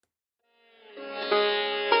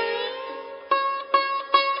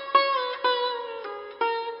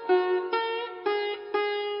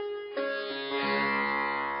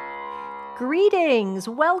Greetings.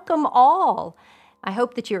 Welcome all. I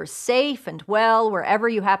hope that you're safe and well wherever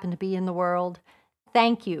you happen to be in the world.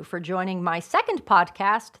 Thank you for joining my second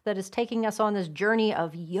podcast that is taking us on this journey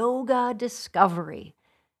of yoga discovery.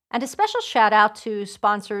 And a special shout out to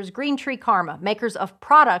sponsors Green Tree Karma, makers of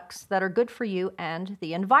products that are good for you and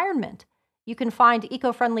the environment. You can find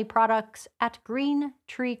eco-friendly products at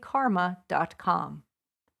greentreekarma.com.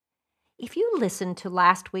 If you listened to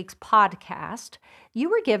last week's podcast, you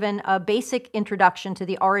were given a basic introduction to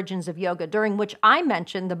the origins of yoga, during which I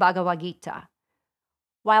mentioned the Bhagavad Gita.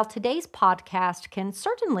 While today's podcast can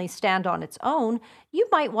certainly stand on its own, you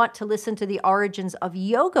might want to listen to the Origins of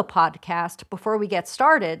Yoga podcast before we get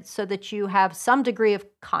started so that you have some degree of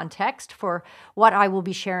context for what I will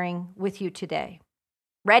be sharing with you today.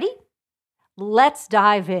 Ready? Let's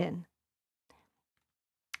dive in.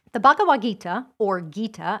 The Bhagavad Gita, or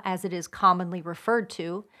Gita as it is commonly referred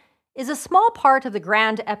to, is a small part of the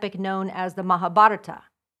grand epic known as the Mahabharata,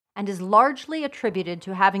 and is largely attributed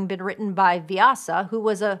to having been written by Vyasa, who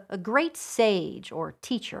was a great sage or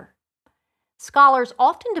teacher. Scholars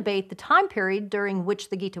often debate the time period during which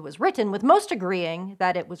the Gita was written, with most agreeing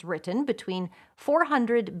that it was written between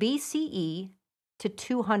 400 BCE to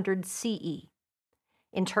 200 CE.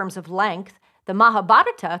 In terms of length, the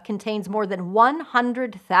Mahabharata contains more than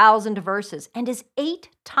 100,000 verses and is 8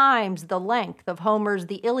 times the length of Homer's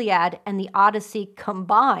The Iliad and the Odyssey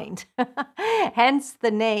combined, hence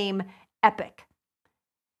the name epic.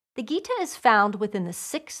 The Gita is found within the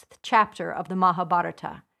 6th chapter of the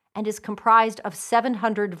Mahabharata and is comprised of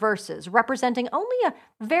 700 verses, representing only a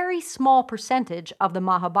very small percentage of the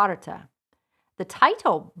Mahabharata. The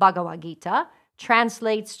title, Bhagavad Gita,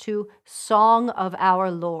 translates to Song of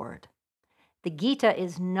Our Lord. The Gita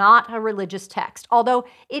is not a religious text, although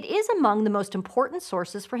it is among the most important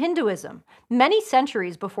sources for Hinduism. Many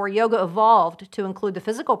centuries before yoga evolved to include the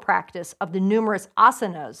physical practice of the numerous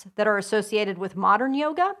asanas that are associated with modern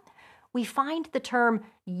yoga, we find the term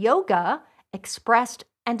yoga expressed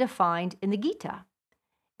and defined in the Gita.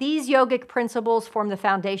 These yogic principles form the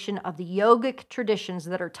foundation of the yogic traditions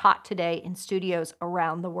that are taught today in studios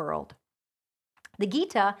around the world. The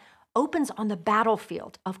Gita opens on the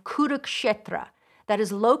battlefield of Kurukshetra that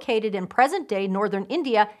is located in present-day northern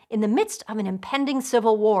India in the midst of an impending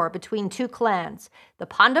civil war between two clans, the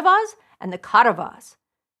Pandavas and the Kauravas.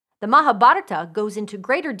 The Mahabharata goes into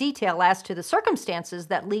greater detail as to the circumstances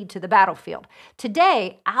that lead to the battlefield.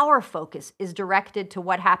 Today, our focus is directed to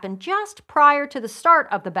what happened just prior to the start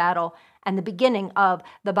of the battle and the beginning of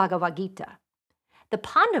the Bhagavad Gita. The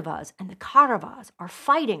Pandavas and the Kauravas are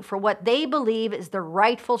fighting for what they believe is the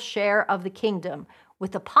rightful share of the kingdom,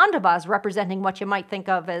 with the Pandavas representing what you might think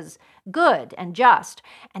of as good and just,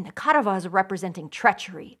 and the Kauravas representing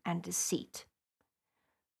treachery and deceit.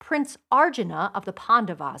 Prince Arjuna of the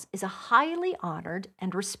Pandavas is a highly honored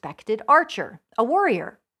and respected archer, a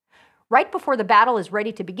warrior. Right before the battle is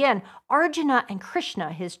ready to begin, Arjuna and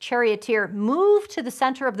Krishna, his charioteer, move to the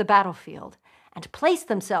center of the battlefield and place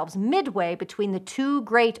themselves midway between the two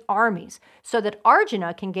great armies so that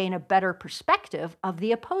Arjuna can gain a better perspective of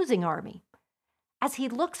the opposing army. As he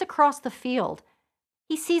looks across the field,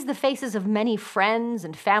 he sees the faces of many friends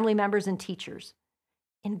and family members and teachers.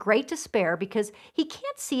 In great despair, because he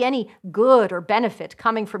can't see any good or benefit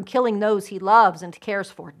coming from killing those he loves and cares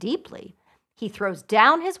for deeply, he throws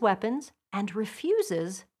down his weapons and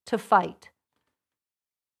refuses to fight.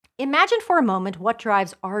 Imagine for a moment what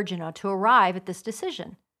drives Arjuna to arrive at this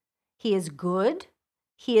decision. He is good,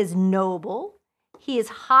 he is noble, he is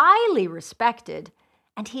highly respected,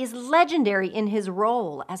 and he is legendary in his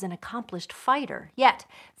role as an accomplished fighter. Yet,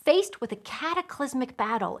 faced with a cataclysmic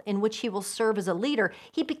battle in which he will serve as a leader,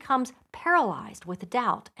 he becomes paralyzed with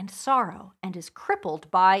doubt and sorrow and is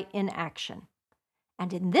crippled by inaction.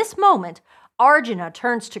 And in this moment, Arjuna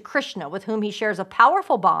turns to Krishna, with whom he shares a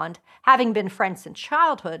powerful bond, having been friends since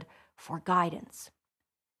childhood, for guidance.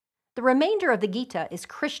 The remainder of the Gita is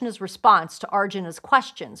Krishna's response to Arjuna's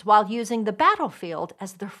questions while using the battlefield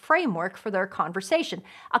as the framework for their conversation,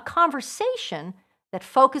 a conversation that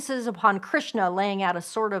focuses upon Krishna laying out a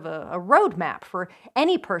sort of a roadmap for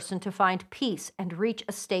any person to find peace and reach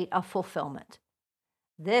a state of fulfillment.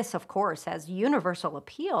 This, of course, has universal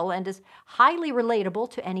appeal and is highly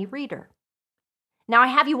relatable to any reader. Now, I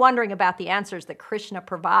have you wondering about the answers that Krishna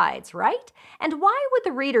provides, right? And why would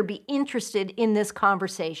the reader be interested in this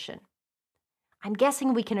conversation? I'm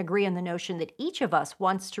guessing we can agree on the notion that each of us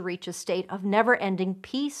wants to reach a state of never-ending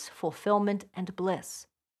peace, fulfillment, and bliss.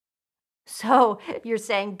 So, you're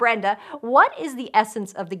saying, Brenda, what is the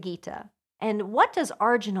essence of the Gita? And what does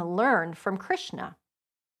Arjuna learn from Krishna?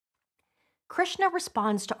 Krishna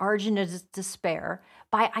responds to Arjuna's despair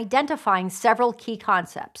by identifying several key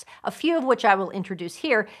concepts, a few of which I will introduce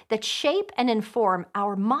here, that shape and inform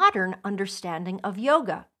our modern understanding of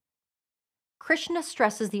yoga. Krishna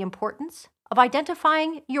stresses the importance of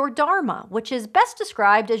identifying your dharma, which is best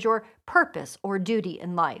described as your purpose or duty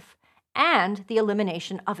in life, and the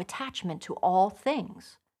elimination of attachment to all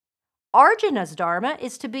things. Arjuna's dharma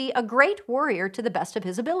is to be a great warrior to the best of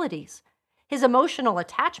his abilities. His emotional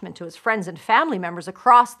attachment to his friends and family members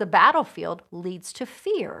across the battlefield leads to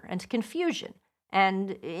fear and confusion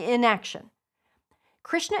and inaction.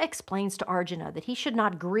 Krishna explains to Arjuna that he should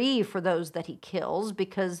not grieve for those that he kills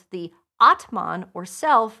because the Atman, or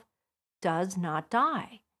self, does not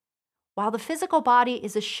die. While the physical body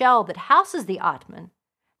is a shell that houses the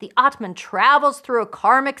Atman travels through a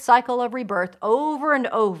karmic cycle of rebirth over and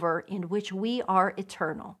over in which we are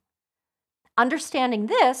eternal. Understanding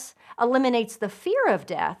this eliminates the fear of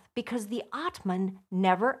death because the Atman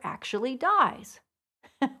never actually dies.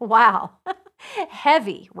 Wow,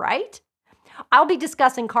 heavy, right? I'll be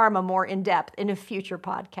discussing karma more in depth in a future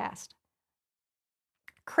podcast.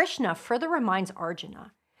 Krishna further reminds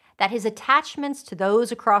Arjuna that his attachments to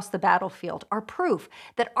those across the battlefield are proof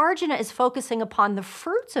that Arjuna is focusing upon the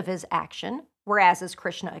fruits of his action, whereas, as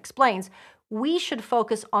Krishna explains, we should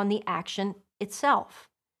focus on the action itself.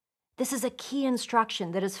 This is a key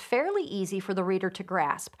instruction that is fairly easy for the reader to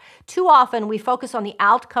grasp. Too often, we focus on the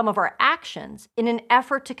outcome of our actions in an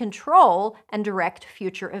effort to control and direct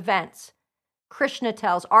future events. Krishna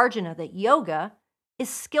tells Arjuna that yoga is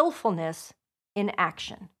skillfulness in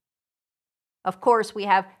action. Of course, we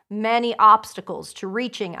have many obstacles to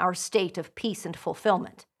reaching our state of peace and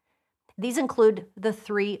fulfillment. These include the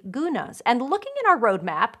 3 gunas, and looking at our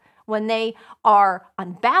roadmap, when they are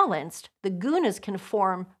unbalanced, the gunas can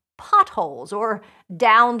form potholes or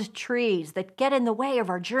downed trees that get in the way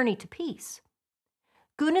of our journey to peace.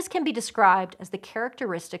 Gunas can be described as the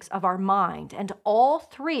characteristics of our mind, and all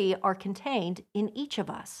 3 are contained in each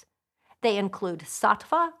of us. They include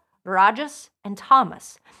sattva, rajas, and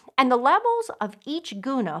tamas, and the levels of each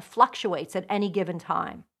guna fluctuates at any given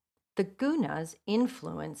time. The gunas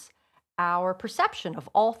influence our perception of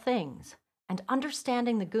all things, and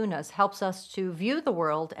understanding the gunas helps us to view the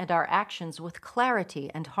world and our actions with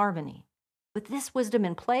clarity and harmony. With this wisdom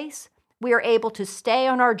in place, we are able to stay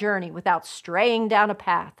on our journey without straying down a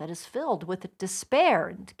path that is filled with despair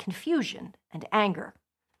and confusion and anger.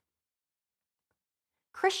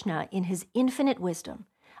 Krishna, in his infinite wisdom,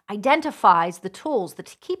 identifies the tools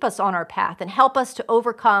that keep us on our path and help us to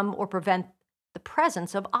overcome or prevent the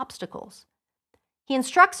presence of obstacles. He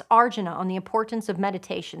instructs Arjuna on the importance of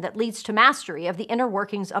meditation that leads to mastery of the inner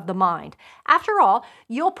workings of the mind. After all,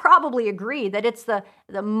 you'll probably agree that it's the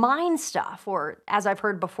mind stuff, or as I've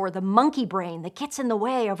heard before, the monkey brain that gets in the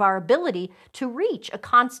way of our ability to reach a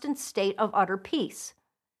constant state of utter peace.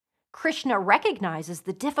 Krishna recognizes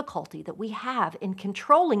the difficulty that we have in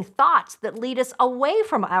controlling thoughts that lead us away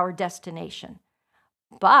from our destination.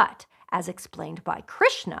 But, as explained by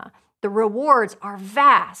Krishna, the rewards are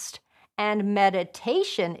vast, and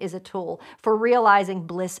meditation is a tool for realizing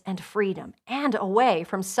bliss and freedom, and away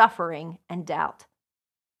from suffering and doubt.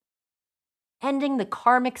 Ending the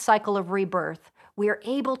karmic cycle of rebirth, we are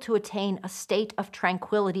able to attain a state of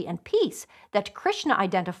tranquility and peace that Krishna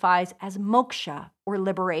identifies as moksha, or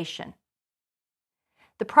liberation.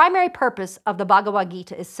 The primary purpose of the Bhagavad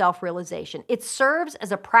Gita is self-realization. It serves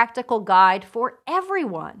as a practical guide for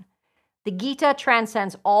everyone. The Gita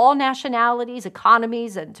transcends all nationalities,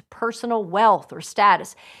 economies, and personal wealth or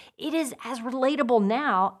status. It is as relatable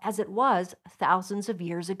now as it was thousands of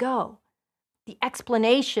years ago. The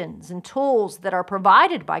explanations and tools that are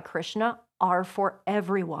provided by Krishna are for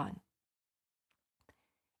everyone.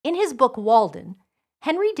 In his book Walden,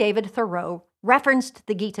 Henry David Thoreau referenced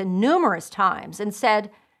the Gita numerous times and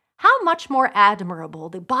said, "How much more admirable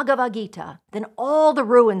the Bhagavad Gita than all the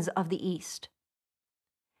ruins of the East."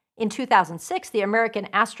 In 2006, the American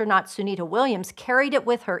astronaut Sunita Williams carried it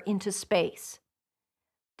with her into space.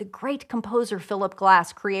 The great composer Philip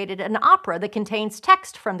Glass created an opera that contains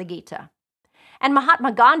text from the Gita. And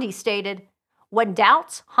Mahatma Gandhi stated, "When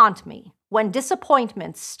doubts haunt me, when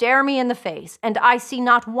disappointments stare me in the face, and I see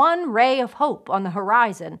not one ray of hope on the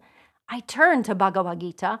horizon, I turn to Bhagavad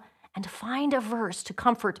Gita and find a verse to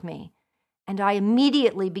comfort me, and I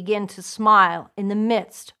immediately begin to smile in the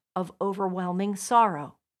midst of overwhelming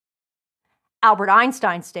sorrow." Albert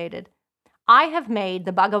Einstein stated, "I have made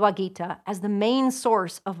the Bhagavad Gita as the main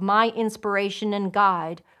source of my inspiration and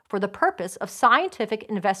guide for the purpose of scientific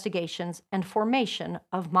investigations and formation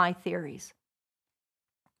of my theories."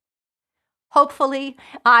 Hopefully,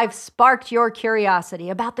 I've sparked your curiosity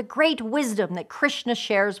about the great wisdom that Krishna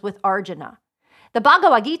shares with Arjuna. The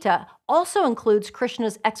Bhagavad Gita also includes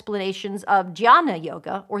Krishna's explanations of Jnana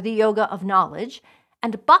Yoga, or the yoga of knowledge,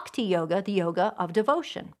 and Bhakti Yoga, the yoga of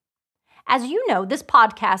devotion. As you know, this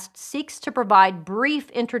podcast seeks to provide brief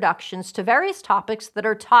introductions to various topics that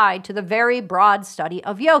are tied to the very broad study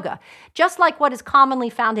of yoga. Just like what is commonly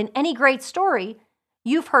found in any great story,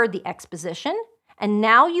 you've heard the exposition, and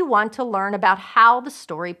now you want to learn about how the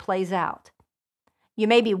story plays out. You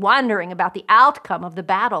may be wondering about the outcome of the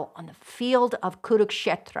battle on the field of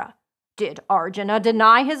Kurukshetra. Did Arjuna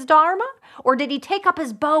deny his dharma, or did he take up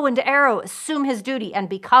his bow and arrow, assume his duty, and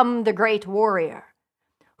become the great warrior?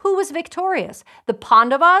 Who was victorious, the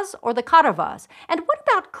Pandavas or the Kauravas? And what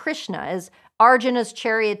about Krishna as Arjuna's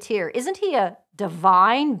charioteer? Isn't he a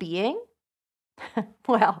divine being?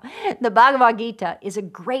 Well, the Bhagavad Gita is a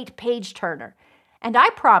great page-turner, and I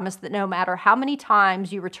promise that no matter how many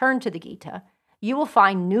times you return to the Gita, you will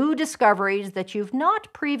find new discoveries that you've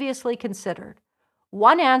not previously considered.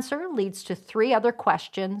 One answer leads to 3 other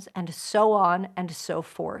questions, and so on and so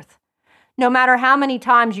forth. No matter how many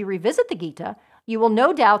times you revisit the Gita, you will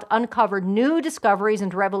no doubt uncover new discoveries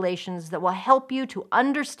and revelations that will help you to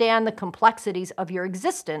understand the complexities of your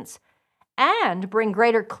existence and bring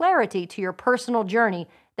greater clarity to your personal journey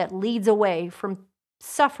that leads away from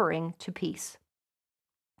suffering to peace.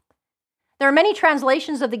 There are many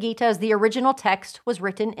translations of the Gita as the original text was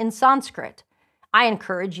written in Sanskrit. I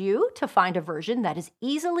encourage you to find a version that is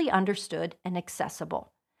easily understood and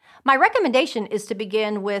accessible. My recommendation is to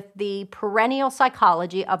begin with the Perennial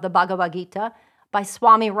Psychology of the Bhagavad Gita by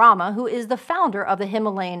Swami Rama, who is the founder of the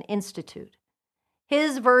Himalayan Institute.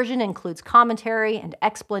 His version includes commentary and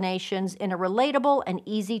explanations in a relatable and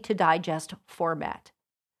easy-to-digest format.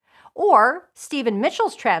 Or Stephen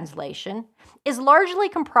Mitchell's translation is largely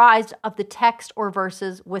comprised of the text or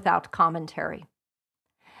verses without commentary.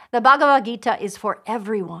 The Bhagavad Gita is for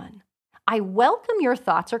everyone. I welcome your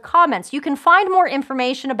thoughts or comments. You can find more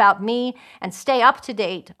information about me and stay up to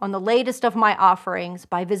date on the latest of my offerings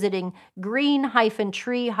by visiting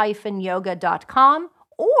green-tree-yoga.com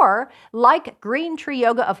or like Green Tree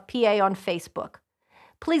Yoga of PA on Facebook.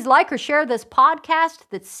 Please like or share this podcast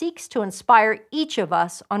that seeks to inspire each of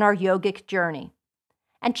us on our yogic journey.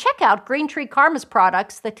 And check out Green Tree Karma's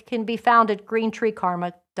products that can be found at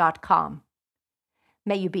greentreekarma.com.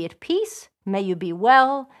 May you be at peace, may you be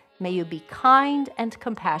well, may you be kind and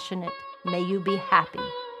compassionate. May you be happy.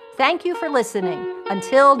 Thank you for listening.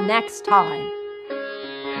 Until next time.